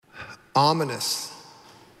Ominous.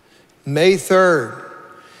 May 3rd,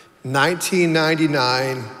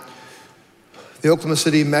 1999, the Oklahoma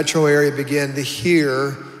City metro area began to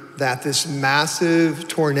hear that this massive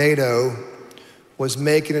tornado was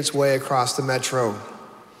making its way across the metro.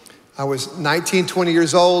 I was 19, 20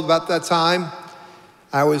 years old about that time.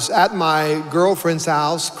 I was at my girlfriend's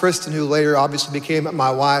house, Kristen, who later obviously became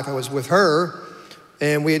my wife. I was with her,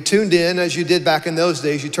 and we had tuned in, as you did back in those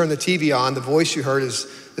days. You turn the TV on, the voice you heard is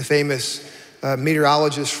the famous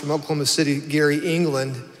meteorologist from Oklahoma City, Gary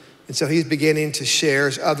England. And so he's beginning to share,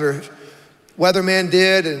 as other weatherman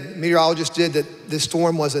did and meteorologists did, that this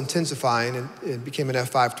storm was intensifying and it became an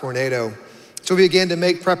F5 tornado. So we began to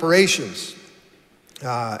make preparations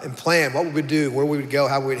and plan what we would do, where we would go,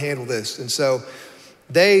 how we would handle this. And so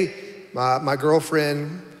my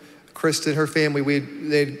girlfriend, Kristen, her family,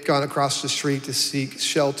 they'd gone across the street to seek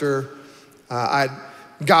shelter. I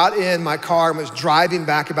got in my car and was driving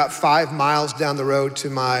back about 5 miles down the road to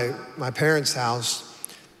my parents' house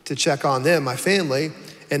to check on them, my family,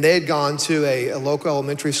 and they had gone to a local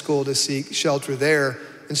elementary school to seek shelter there.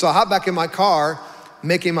 And so I hopped back in my car,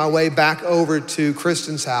 making my way back over to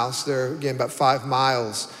Kristen's house. There, again, about 5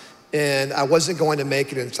 miles, and I wasn't going to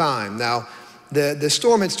make it in time. Now, the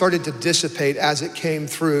storm had started to dissipate as it came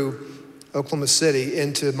through Oklahoma City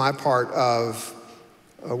into my part of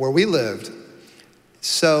where we lived.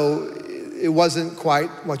 So it wasn't quite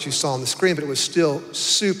what you saw on the screen, but it was still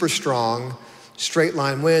super strong, straight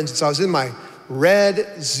line winds. And so I was in my red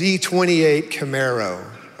Z28 Camaro,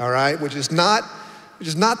 all right, which is not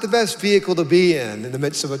the best vehicle to be in the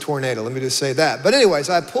midst of a tornado, let me just say that. But anyways,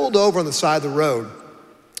 I pulled over on the side of the road,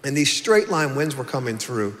 and these straight line winds were coming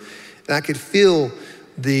through, and I could feel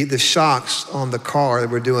the shocks on the car that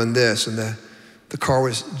were doing this, and the car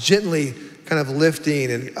was gently kind of lifting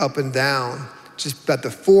and up and down, just about the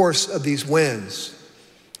force of these winds.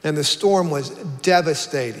 And the storm was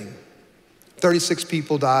devastating. 36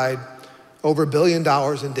 people died, over $1 billion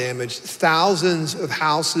in damage, thousands of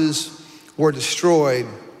houses were destroyed.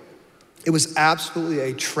 It was absolutely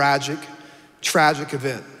a tragic, tragic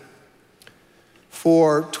event.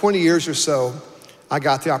 For 20 years or so, I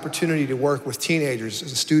got the opportunity to work with teenagers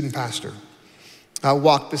as a student pastor. I have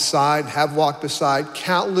walked beside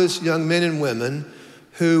countless young men and women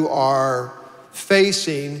who are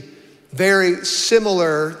facing very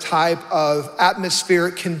similar type of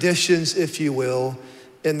atmospheric conditions, if you will,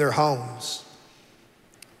 in their homes.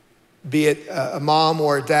 Be it a mom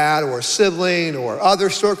or a dad or a sibling or other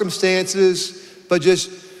circumstances, but just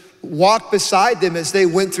walk beside them as they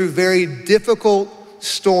went through very difficult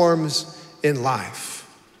storms in life.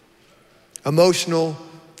 Emotional,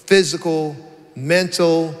 physical,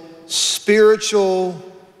 mental, spiritual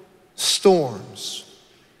storms.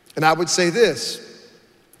 And I would say this,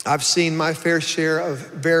 I've seen my fair share of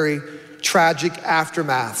very tragic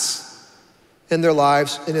aftermaths in their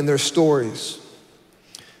lives and in their stories.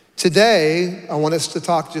 Today, I want us to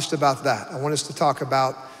talk just about that. I want us to talk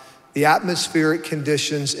about the atmospheric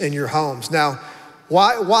conditions in your homes. Now,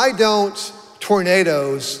 why don't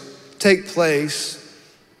tornadoes take place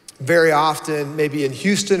very often, maybe in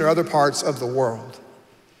Houston or other parts of the world?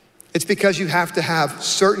 It's because you have to have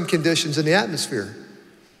certain conditions in the atmosphere.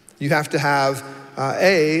 You have to have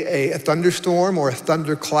a thunderstorm or a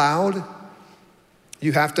thundercloud.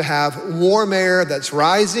 You have to have warm air that's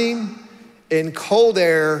rising and cold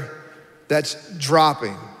air that's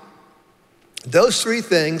dropping. Those three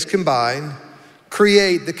things combined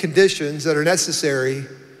create the conditions that are necessary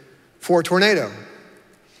for a tornado.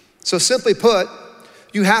 So simply put,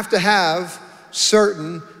 you have to have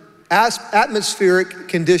certain atmospheric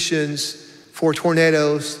conditions for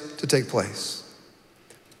tornadoes to take place.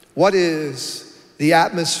 What is the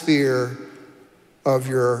atmosphere of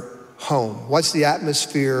your home? What's the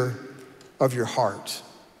atmosphere of your heart?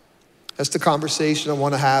 That's the conversation I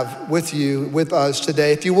want to have with you, with us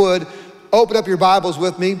today. If you would, open up your Bibles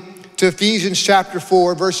with me to Ephesians chapter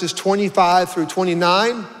 4, verses 25 through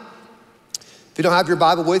 29. If you don't have your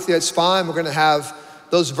Bible with you, it's fine. We're going to have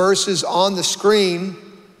those verses on the screen.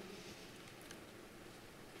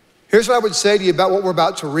 Here's what I would say to you about what we're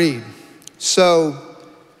about to read. So,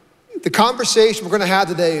 the conversation we're going to have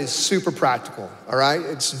today is super practical, all right?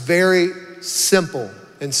 It's very simple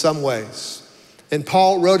in some ways. And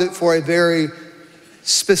Paul wrote it for a very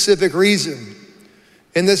specific reason.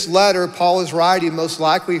 In this letter, Paul is writing most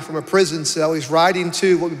likely from a prison cell. He's writing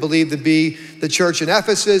to what we believe to be the church in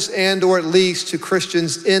Ephesus and or at least to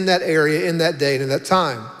Christians in that area, in that day, and in that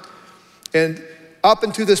time. And up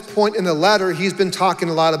until this point in the letter, he's been talking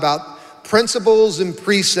a lot about principles and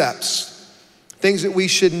precepts, things that we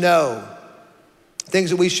should know, things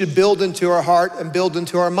that we should build into our heart and build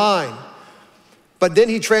into our mind. But then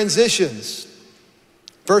he transitions.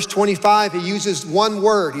 Verse 25, he uses one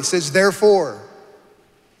word. He says, therefore.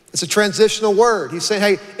 It's a transitional word. He's saying,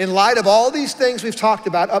 hey, in light of all these things we've talked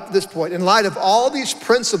about up to this point, in light of all these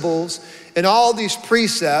principles and all these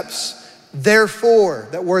precepts, therefore,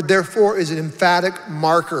 that word therefore is an emphatic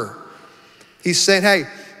marker. He's saying, hey,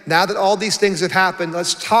 now that all these things have happened,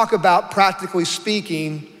 let's talk about, practically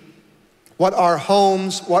speaking, what our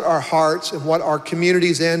homes, what our hearts, and what our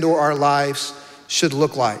communities and or our lives should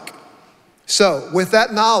look like. So with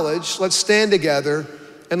that knowledge, let's stand together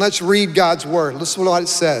and let's read God's word. Listen to what it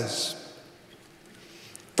says.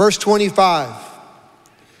 Verse 25.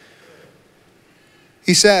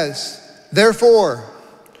 He says, therefore,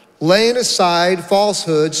 laying aside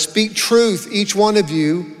falsehood, speak truth, each one of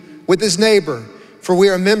you, with his neighbor, for we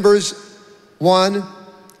are members one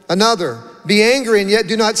another. Be angry and yet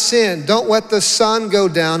do not sin. Don't let the sun go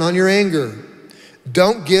down on your anger.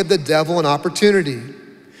 Don't give the devil an opportunity.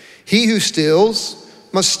 He who steals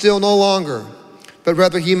must steal no longer, but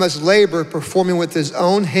rather he must labor, performing with his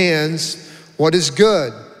own hands what is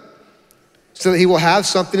good, so that he will have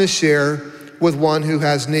something to share with one who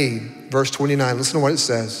has need. Verse 29, listen to what it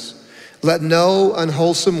says. Let no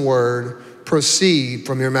unwholesome word proceed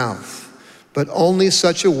from your mouth, but only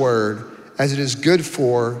such a word as it is good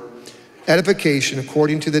for edification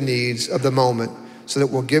according to the needs of the moment, so that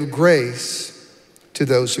it will give grace to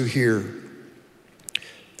those who hear.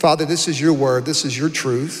 Father, this is your word. This is your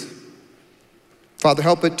truth. Father,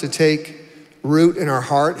 help it to take root in our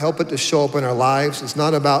heart. Help it to show up in our lives. It's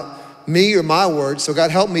not about me or my words. So God,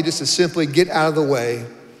 help me just to simply get out of the way.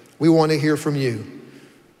 We want to hear from you.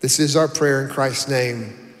 This is our prayer in Christ's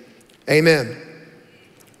name. Amen.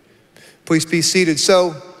 Please be seated.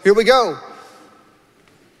 So here we go.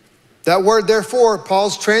 That word, therefore,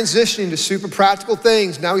 Paul's transitioning to super practical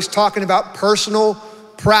things. Now he's talking about personal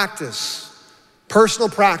practice. Personal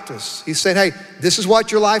practice. He's saying, hey, this is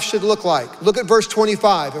what your life should look like. Look at verse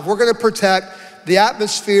 25. If we're going to protect the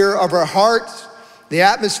atmosphere of our hearts, the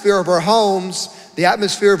atmosphere of our homes, the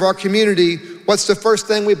atmosphere of our community, what's the first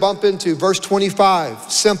thing we bump into? Verse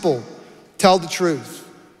 25, simple, tell the truth.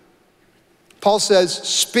 Paul says,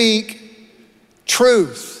 speak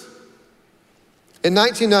truth. In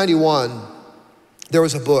 1991, there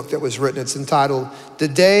was a book that was written. It's entitled, The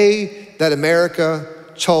Day That America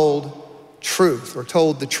Told Truth, or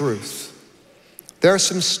told the truth. There are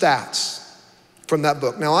some stats from that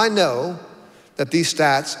book. Now I know that these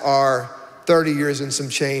stats are 30 years and some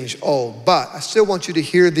change old, but I still want you to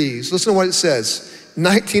hear these. Listen to what it says.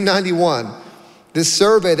 1991, this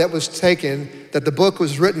survey that was taken, that the book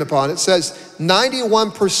was written upon, it says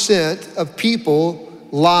 91% of people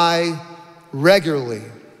lie regularly.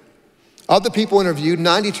 Of the people interviewed,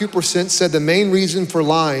 92% said the main reason for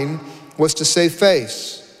lying was to save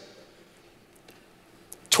face.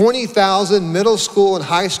 20,000 middle school and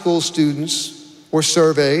high school students were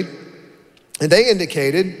surveyed, and they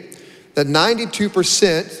indicated that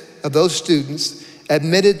 92% of those students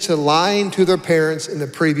admitted to lying to their parents in the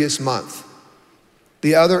previous month.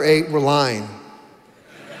 The other 8 were lying.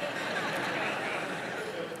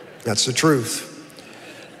 That's the truth.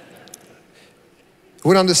 It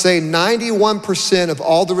went on to say 91% of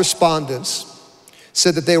all the respondents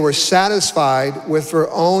said that they were satisfied with their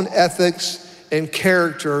own ethics and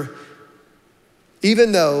character,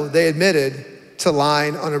 even though they admitted to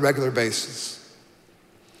lying on a regular basis.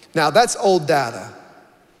 Now that's old data.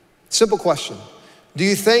 Simple question. Do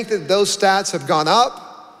you think that those stats have gone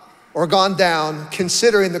up or gone down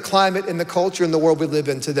considering the climate and the culture and the world we live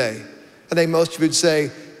in today? I think most of you would say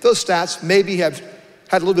those stats maybe have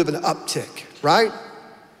had a little bit of an uptick, right?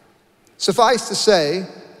 Suffice to say,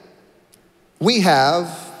 we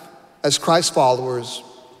have, as Christ followers,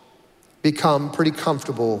 become pretty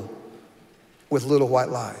comfortable with little white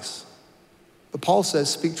lies. But Paul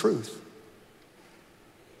says, speak truth.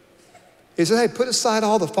 He said, hey, put aside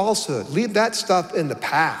all the falsehood. Leave that stuff in the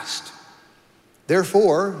past.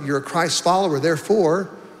 Therefore, you're a Christ follower.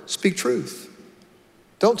 Therefore, speak truth.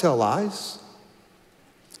 Don't tell lies.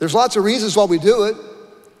 There's lots of reasons why we do it.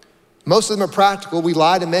 Most of them are practical. We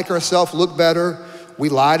lie to make ourselves look better. We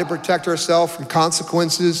lie to protect ourselves from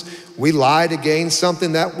consequences. We lie to gain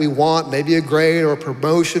something that we want, maybe a grade or a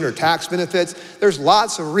promotion or tax benefits. There's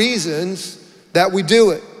lots of reasons that we do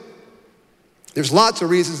it. There's lots of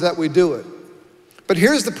reasons that we do it. But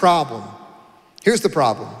here's the problem. Here's the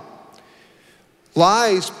problem.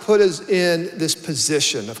 Lies put us in this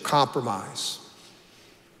position of compromise.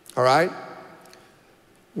 All right?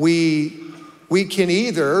 We can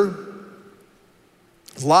either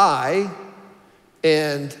lie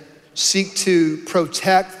and seek to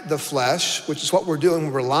protect the flesh, which is what we're doing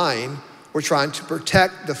when we're lying. We're trying to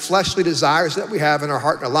protect the fleshly desires that we have in our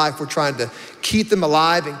heart and our life. We're trying to keep them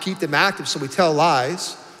alive and keep them active, so we tell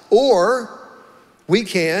lies. Or we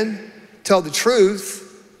can tell the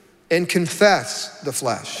truth and confess the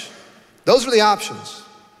flesh. Those are the options.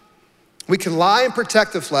 We can lie and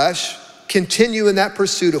protect the flesh, continue in that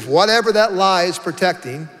pursuit of whatever that lie is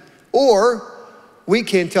protecting, or we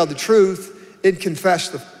can tell the truth and confess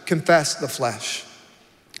the flesh.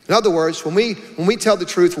 In other words, when we tell the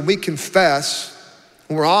truth, when we confess,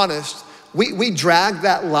 when we're honest, we drag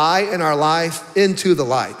that lie in our life into the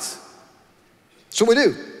light. So we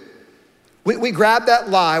do. We grab that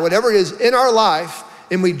lie, whatever it is in our life,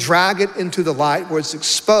 and we drag it into the light where it's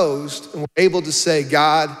exposed, and we're able to say,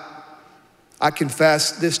 God, I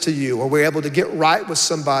confess this to you. Or we're able to get right with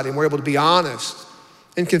somebody, and we're able to be honest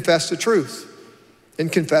and confess the truth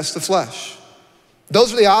and confess the flesh.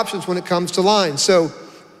 Those are the options when it comes to lying. So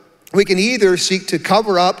we can either seek to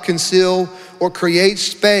cover up, conceal, or create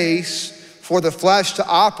space for the flesh to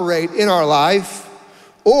operate in our life,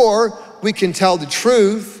 or we can tell the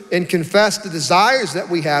truth and confess the desires that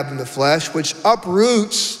we have in the flesh, which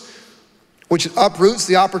uproots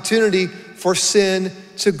the opportunity for sin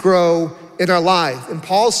to grow in our life. And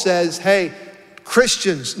Paul says, hey,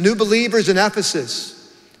 Christians, new believers in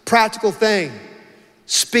Ephesus, practical thing,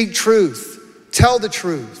 speak truth, tell the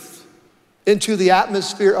truth into the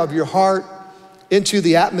atmosphere of your heart, into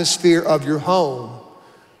the atmosphere of your home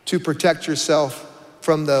to protect yourself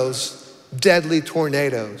from those deadly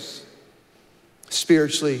tornadoes,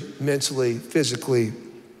 spiritually, mentally, physically,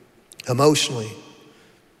 emotionally.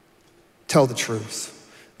 Tell the truth.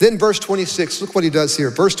 Then verse 26, look what he does here.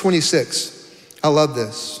 Verse 26, I love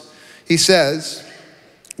this. He says,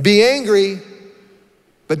 be angry,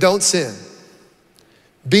 but don't sin.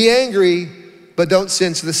 Be angry, but don't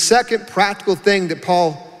sin. So the second practical thing that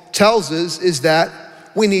Paul tells us is that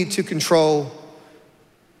we need to control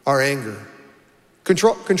our anger.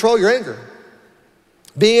 Control your anger.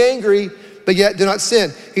 Be angry, but yet do not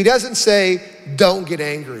sin. He doesn't say, don't get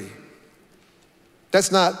angry.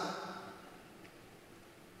 That's not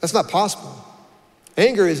possible.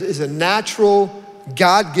 Anger is a natural,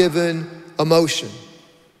 God-given emotion.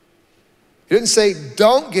 He didn't say,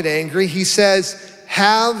 don't get angry. He says,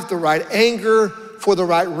 have the right anger for the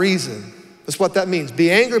right reason. That's what that means. Be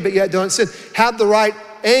angry, but yet don't sin. Have the right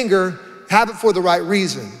anger, have it for the right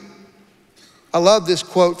reason. I love this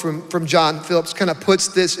quote from John Phillips, kind of puts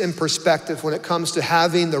this in perspective when it comes to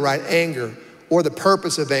having the right anger or the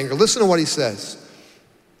purpose of anger. Listen to what he says.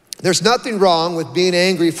 There's nothing wrong with being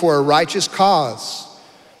angry for a righteous cause.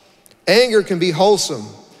 Anger can be wholesome.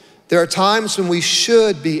 There are times when we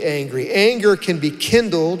should be angry. Anger can be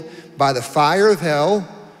kindled by the fire of hell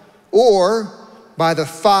or by the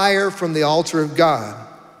fire from the altar of God.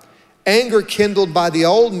 Anger kindled by the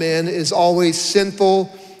old man is always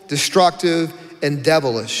sinful, destructive, and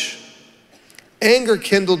devilish. Anger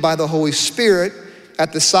kindled by the Holy Spirit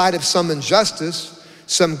at the sight of some injustice,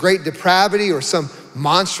 some great depravity, or some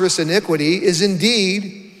monstrous iniquity is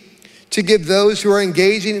indeed to give those who are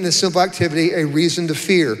engaging in a sinful activity a reason to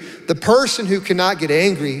fear. The person who cannot get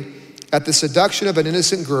angry at the seduction of an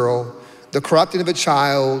innocent girl, the corrupting of a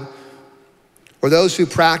child, or those who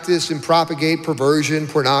practice and propagate perversion,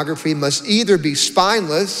 pornography, must either be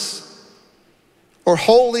spineless or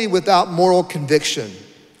wholly without moral conviction.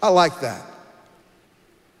 I like that.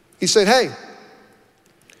 He said, hey,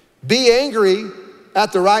 be angry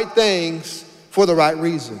at the right things for the right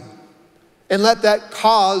reason. And let that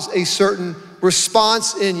cause a certain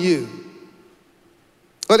response in you.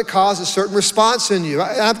 Let it cause a certain response in you.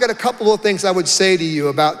 I've got a couple of things I would say to you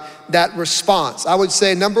about that response. I would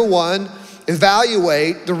say, number one,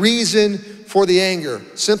 evaluate the reason for the anger.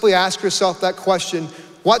 Simply ask yourself that question,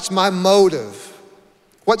 what's my motive?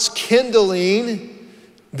 What's kindling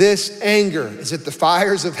this anger? Is it the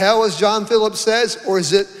fires of hell, as John Phillips says, or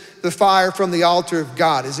is it the fire from the altar of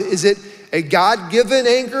God? Is it a God-given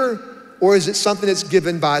anger, or is it something that's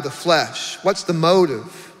given by the flesh? What's the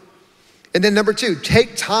motive? And then number two,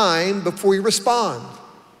 take time before you respond.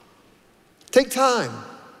 Take time.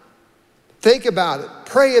 Think about it.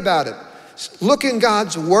 Pray about it. Look in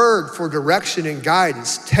God's word for direction and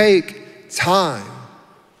guidance. Take time.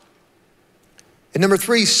 And number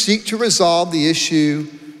three, seek to resolve the issue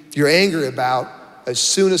you're angry about as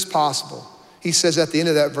soon as possible. He says at the end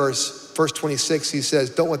of that verse 26, he says,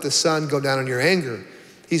 don't let the sun go down on your anger.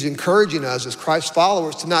 He's encouraging us as Christ's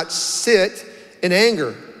followers to not sit in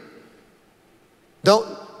anger. Don't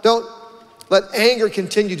let anger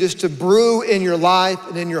continue just to brew in your life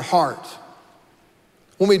and in your heart.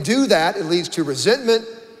 When we do that, it leads to resentment,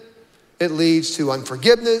 It leads to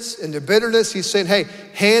unforgiveness and to bitterness. He's saying, hey,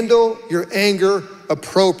 handle your anger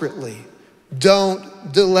appropriately.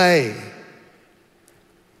 Don't delay.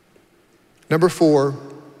 Number 4,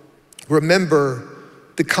 remember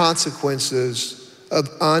the consequences of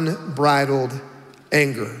unbridled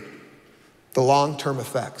anger, the long-term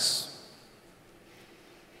effects.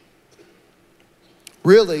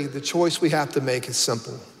 Really, the choice we have to make is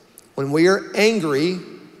simple. When we are angry,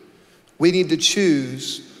 we need to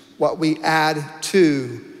choose what we add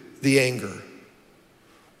to the anger.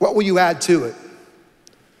 What will you add to it?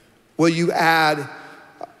 Will you add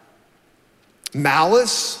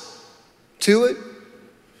malice to it?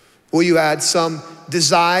 Will you add some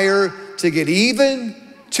desire to get even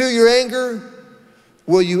to your anger?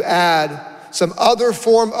 Will you add some other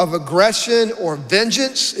form of aggression or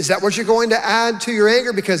vengeance? Is that what you're going to add to your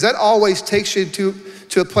anger? Because that always takes you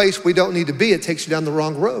to a place we don't need to be. It takes you down the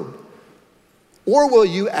wrong road. Or will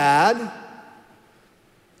you add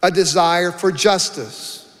a desire for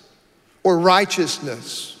justice or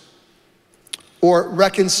righteousness or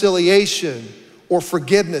reconciliation or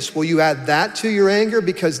forgiveness? Will you add that to your anger?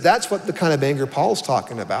 Because that's what the kind of anger Paul's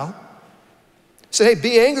talking about. Say, hey,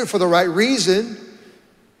 be angry for the right reason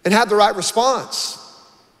and have the right response.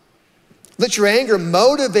 Let your anger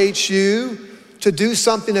motivate you to do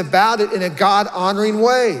something about it in a God-honoring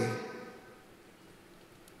way.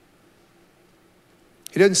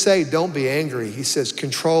 He doesn't say don't be angry. He says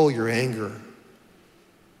control your anger.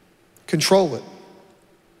 Control it.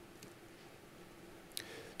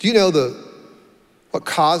 Do you know what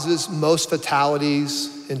causes most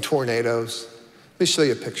fatalities in tornadoes? Let me show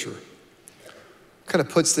you a picture. Kind of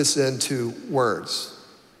puts this into words.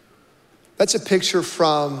 That's a picture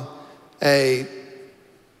from a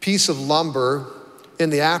piece of lumber in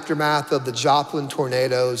the aftermath of the Joplin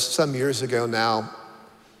tornadoes some years ago now,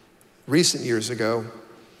 recent years ago,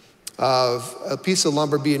 of a piece of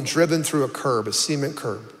lumber being driven through a curb, a cement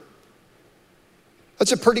curb.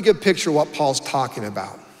 That's a pretty good picture of what Paul's talking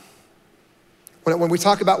about. When we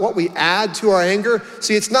talk about what we add to our anger,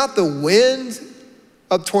 see, it's not the wind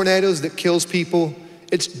of tornadoes that kills people,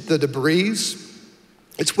 it's the debris.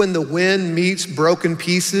 It's when the wind meets broken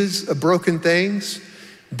pieces of broken things.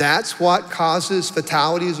 That's what causes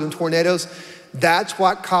fatalities in tornadoes. That's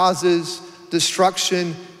what causes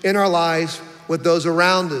destruction in our lives with those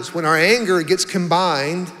around us. When our anger gets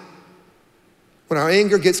combined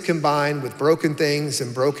with broken things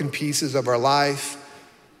and broken pieces of our life,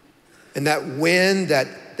 and that wind, that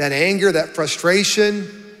anger, that frustration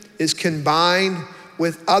is combined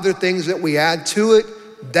with other things that we add to it,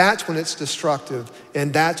 that's when it's destructive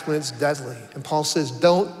and that's when it's deadly. And Paul says,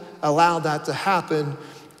 don't allow that to happen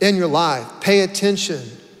in your life. Pay attention.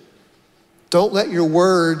 Don't let your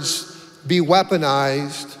words be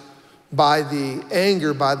weaponized by the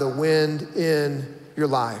anger, by the wind in your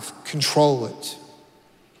life. Control it.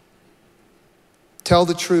 Tell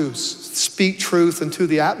the truth. Speak truth into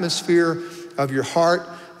the atmosphere of your heart,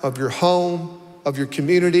 of your home, of your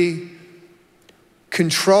community.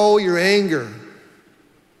 Control your anger.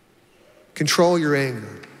 Control your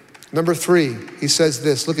anger. Number 3, he says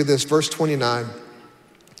this. Look at this, verse 29.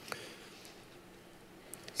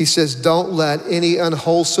 He says, don't let any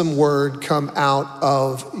unwholesome word come out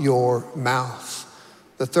of your mouth.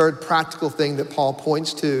 The third practical thing that Paul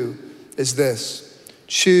points to is this: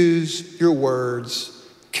 choose your words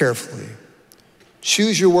carefully.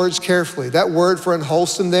 Choose your words carefully. That word for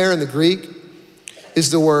unwholesome there in the Greek is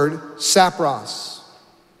the word sapros.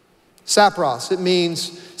 Sapros, it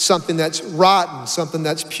means something that's rotten, something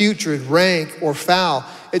that's putrid, rank, or foul.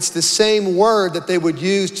 It's the same word that they would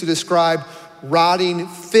use to describe rotting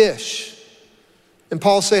fish. And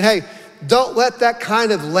Paul's saying, hey, don't let that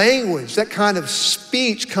kind of language, that kind of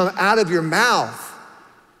speech come out of your mouth.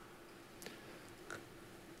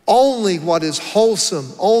 Only what is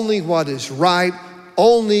wholesome, only what is right,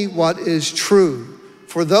 only what is true.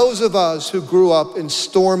 For those of us who grew up in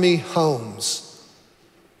stormy homes,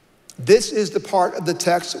 this is the part of the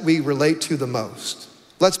text we relate to the most.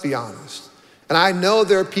 Let's be honest. And I know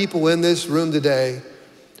there are people in this room today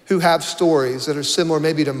who have stories that are similar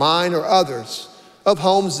maybe to mine or others of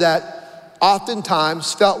homes that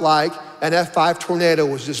oftentimes felt like an F5 tornado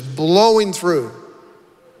was just blowing through.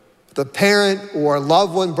 The parent or a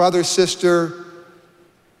loved one, brother, sister,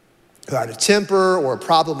 who had a temper or a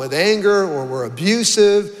problem with anger or were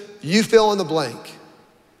abusive, you fill in the blank.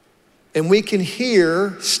 And we can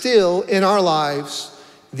hear still in our lives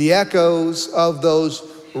the echoes of those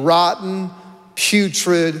rotten,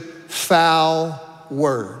 putrid, foul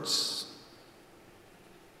words.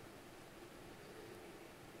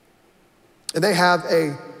 And they have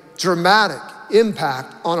a dramatic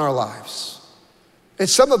impact on our lives. And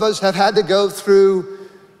some of us have had to go through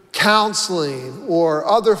counseling or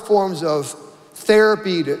other forms of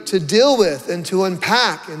therapy to deal with and to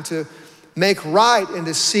unpack and to make right and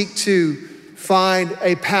to seek to find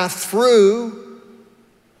a path through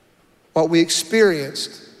what we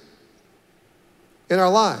experienced in our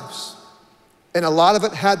lives. And a lot of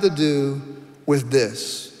it had to do with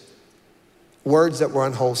this: words that were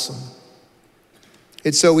unwholesome.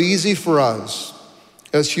 It's so easy for us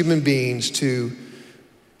as human beings to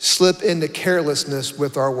slip into carelessness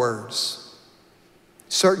with our words.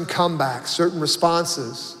 Certain comebacks, certain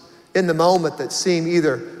responses in the moment that seem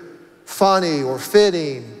either funny or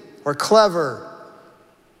fitting or clever,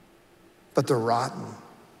 but they're rotten.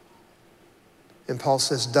 And Paul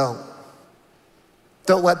says, don't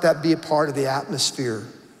let that be a part of the atmosphere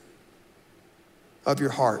of your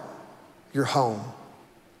heart, your home,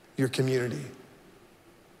 your community.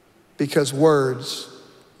 Because words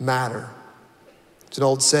matter. It's an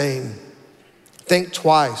old saying, think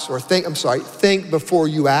before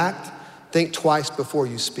you act, think twice before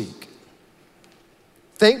you speak.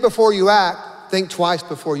 Think before you act, think twice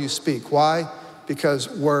before you speak. Why? Because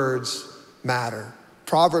words matter.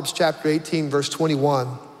 Proverbs chapter 18, verse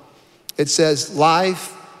 21, it says,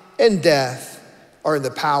 life and death are in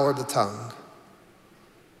the power of the tongue.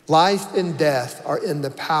 Life and death are in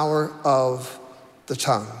the power of the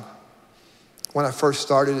tongue. When I first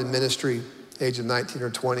started in ministry, age of 19 or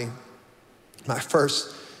 20, my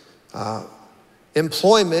first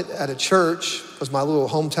employment at a church was my little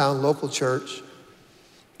hometown local church,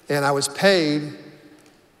 and I was paid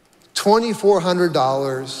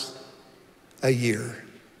 $2,400 a year.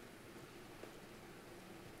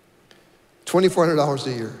 $2,400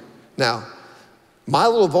 a year. Now, my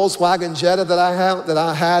little Volkswagen Jetta that I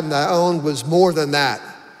had and I owned was more than that.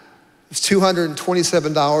 It's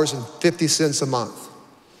 $227.50 a month.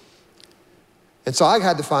 And so I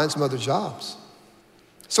had to find some other jobs.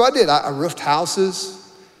 So I did. I roofed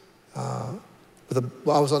houses. I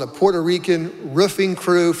was on a Puerto Rican roofing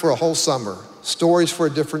crew for a whole summer. Stories for a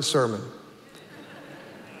different sermon.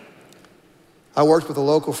 I worked with a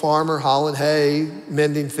local farmer, hauling hay,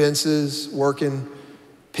 mending fences, working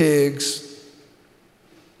pigs,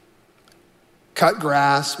 cut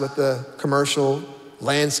grass with the commercial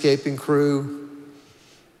landscaping crew.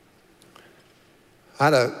 I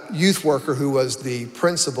had a youth worker who was the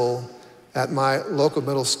principal at my local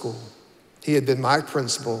middle school. He had been my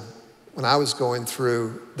principal when I was going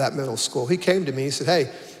through that middle school. He came to me, he said, hey,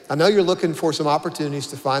 I know you're looking for some opportunities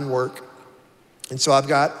to find work. And so I've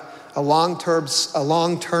got a long-term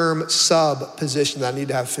sub position that I need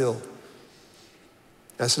to have filled.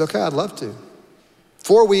 And I said, okay, I'd love to.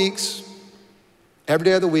 4 weeks, every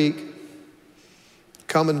day of the week,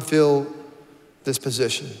 come and fill this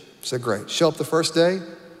position. I said, great. Show up the first day,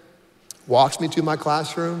 walks me to my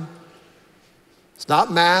classroom. It's not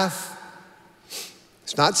math.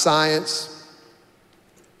 It's not science.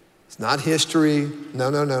 It's not history.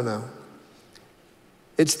 No.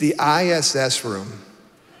 It's the ISS room.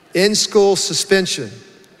 In-school suspension.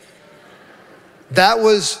 That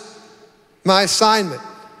was my assignment.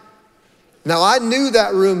 Now, I knew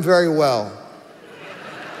that room very well.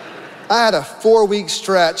 I had a 4-week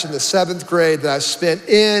stretch in the 7th grade that I spent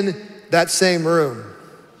in that same room.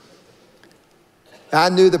 I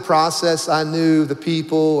knew the process, I knew the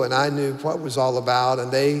people, and I knew what it was all about,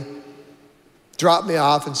 and they dropped me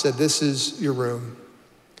off and said, this is your room.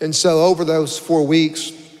 And so over those 4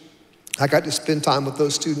 weeks, I got to spend time with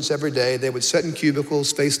those students every day. They would sit in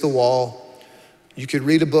cubicles, face the wall. You could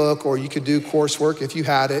read a book or you could do coursework if you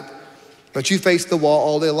had it, but you faced the wall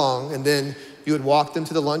all day long. And then you would walk them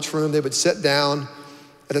to the lunchroom. They would sit down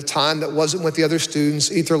at a time that wasn't with the other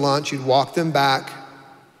students, eat their lunch. You'd walk them back.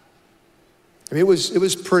 I mean, it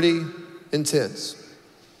was pretty intense.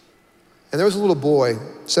 And there was a little boy,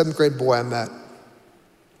 7th grade boy I met.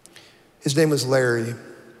 His name was Larry.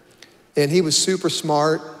 And he was super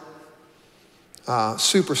smart,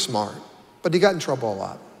 but he got in trouble a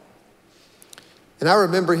lot. And I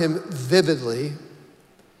remember him vividly.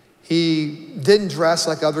 He didn't dress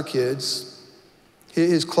like other kids.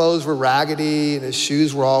 His clothes were raggedy and his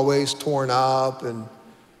shoes were always torn up, and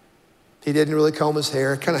he didn't really comb his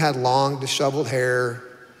hair, kind of had long, disheveled hair.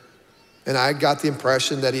 And I got the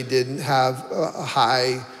impression that he didn't have a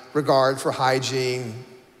high regard for hygiene.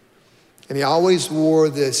 And he always wore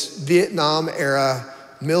this Vietnam era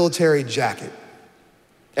military jacket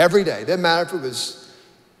every day. Didn't matter if it was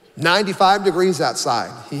 95 degrees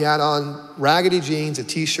outside. He had on raggedy jeans, a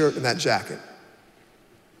t-shirt, and that jacket.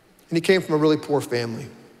 And he came from a really poor family.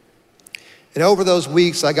 And over those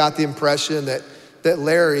weeks, I got the impression that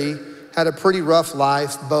Larry had a pretty rough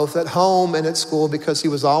life, both at home and at school, because he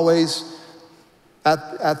was always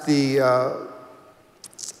at the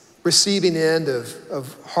receiving end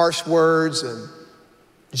of harsh words and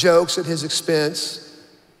jokes at his expense.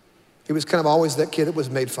 He was kind of always that kid that was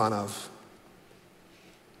made fun of.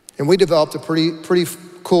 And we developed a pretty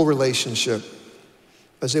cool relationship.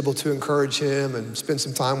 I was able to encourage him and spend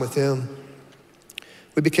some time with him.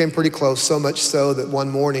 We became pretty close, so much so that one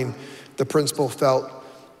morning the principal felt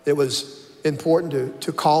it was important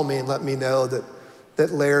to call me and let me know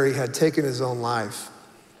that Larry had taken his own life.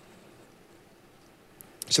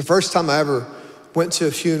 It's the first time I ever went to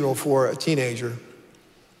a funeral for a teenager.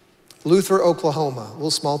 Luther, Oklahoma, a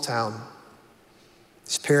little small town.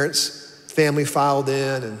 His parents' family filed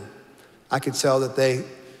in, and I could tell that they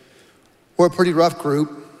were a pretty rough group.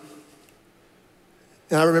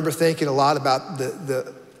 And I remember thinking a lot about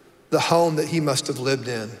the home that he must have lived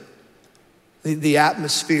in, the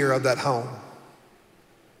atmosphere of that home.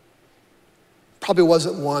 Probably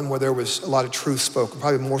wasn't one where there was a lot of truth spoken,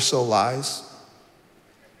 probably more so lies.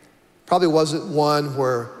 Probably wasn't one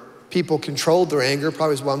where people controlled their anger,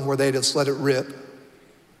 probably was one where they just let it rip.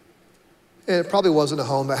 And it probably wasn't a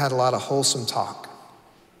home that had a lot of wholesome talk,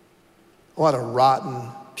 a lot of rotten,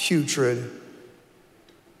 putrid,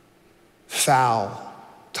 foul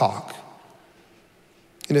talk.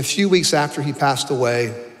 And a few weeks after he passed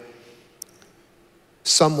away,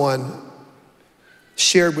 someone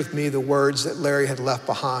shared with me the words that Larry had left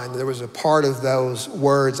behind. There was a part of those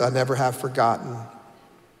words I never have forgotten.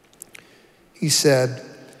 He said,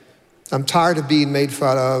 "I'm tired of being made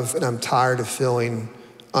fun of, and I'm tired of feeling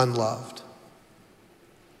unloved."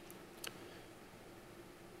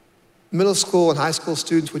 Middle school and high school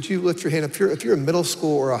students, would you lift your hand? If you're a middle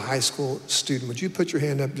school or a high school student, would you put your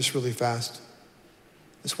hand up just really fast?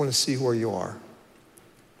 I just want to see where you are.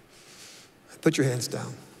 Put your hands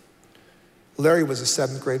down. Larry was a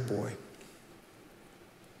 7th grade boy.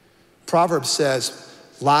 Proverbs says,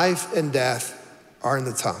 life and death are in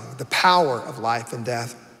the tongue. The power of life and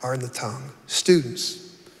death are in the tongue. Students,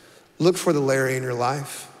 look for the Larry in your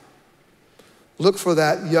life. Look for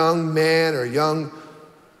that young man or young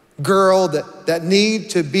girl that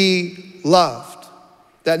need to be loved,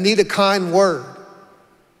 that need a kind word,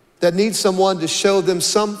 that need someone to show them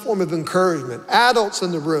some form of encouragement. Adults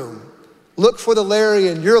in the room, look for the Larry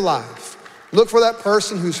in your life. Look for that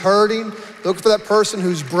person who's hurting. Look for that person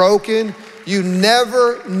who's broken. You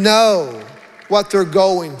never know what they're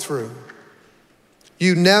going through.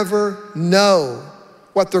 You never know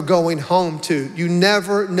what they're going home to. You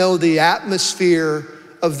never know the atmosphere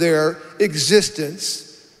of their existence.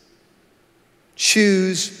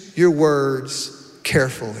 Choose your words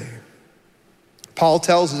carefully. Paul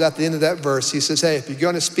tells us at the end of that verse, he says, hey, if you're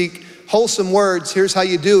going to speak wholesome words, here's how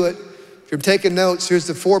you do it. If you're taking notes, here's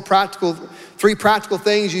the three practical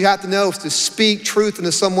things you have to know is to speak truth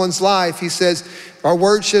into someone's life. He says, our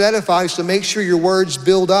words should edify, so make sure your words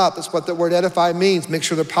build up. That's what the word edify means. Make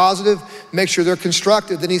sure they're positive, make sure they're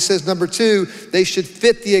constructive. Then he says, number 2, they should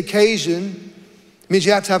fit the occasion. It means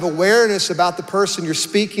you have to have awareness about the person you're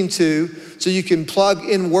speaking to so you can plug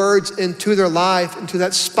in words into their life, into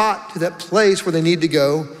that spot, to that place where they need to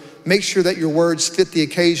go. Make sure that your words fit the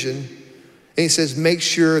occasion. And he says, make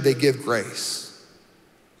sure they give grace.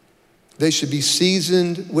 They should be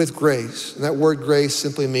seasoned with grace. And that word grace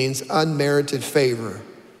simply means unmerited favor.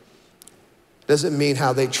 Doesn't mean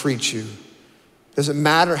how they treat you. Doesn't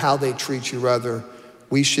matter how they treat you, rather,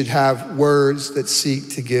 we should have words that seek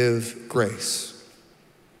to give grace.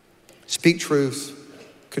 Speak truth,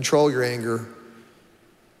 control your anger.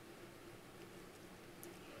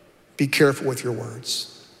 Be careful with your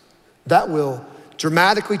words. That will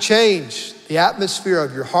dramatically change the atmosphere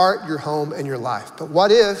of your heart, your home, and your life. But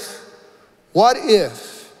what if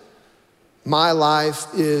my life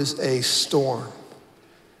is a storm?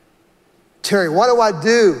 Terry, what do I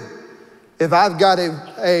do if I've got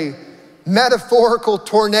a metaphorical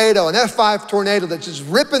tornado, an F5 tornado that's just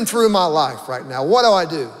ripping through my life right now? What do I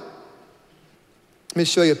do? Let me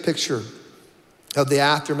show you a picture of the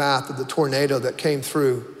aftermath of the tornado that came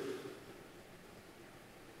through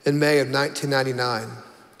in May of 1999.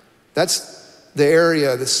 That's the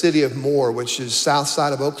area, the city of Moore, which is south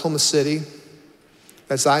side of Oklahoma City.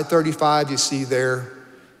 That's I-35 you see there.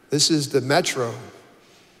 This is the metro.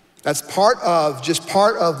 That's part of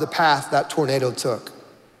the path that tornado took.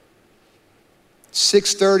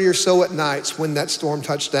 6:30 or so at night when that storm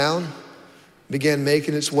touched down, began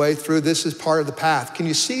making its way through. This is part of the path. Can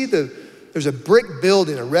you see there's a brick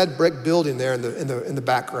building, a red brick building there in the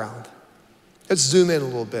background. Let's zoom in a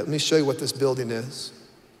little bit. Let me show you what this building is.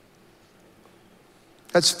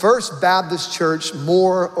 That's First Baptist Church,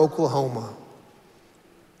 Moore, Oklahoma.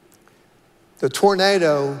 The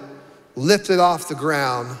tornado lifted off the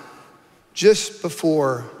ground just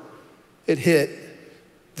before it hit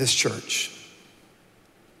this church.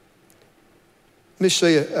 Let me show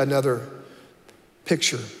you another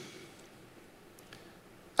picture.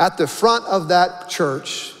 At the front of that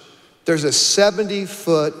church, there's a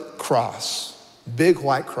 70-foot cross, big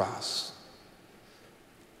white cross.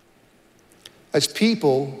 As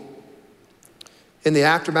people in the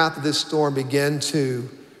aftermath of this storm began to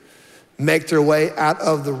make their way out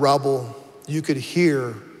of the rubble, you could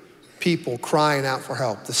hear people crying out for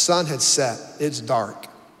help. The sun had set, it's dark.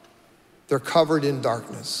 They're covered in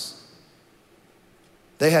darkness.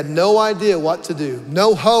 They had no idea what to do,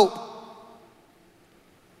 no hope.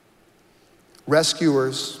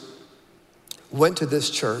 Rescuers went to this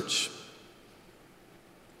church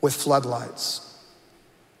with floodlights.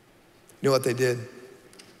 You know what they did?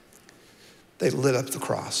 They lit up the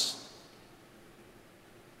cross.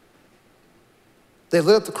 They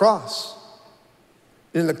lit up the cross.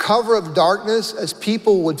 In the cover of darkness, as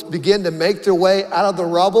people would begin to make their way out of the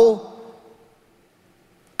rubble,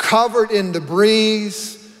 covered in debris,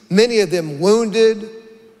 many of them wounded,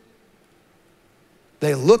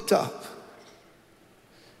 they looked up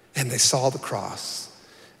and they saw the cross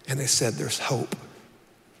and they said, there's hope.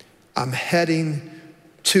 I'm heading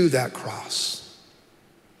to that cross.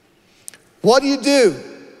 What do you do?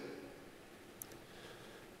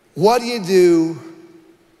 What do you do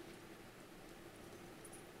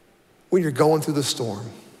when you're going through the storm?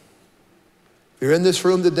 If you're in this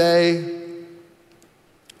room today,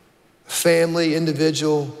 family,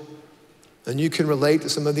 individual, and you can relate to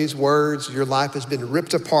some of these words, your life has been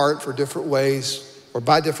ripped apart for different ways, or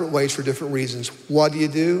by different ways for different reasons. What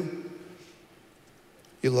do?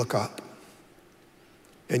 You look up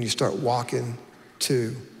and you start walking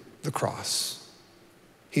to the cross.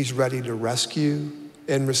 He's ready to rescue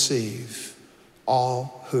and receive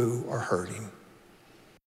all who are hurting.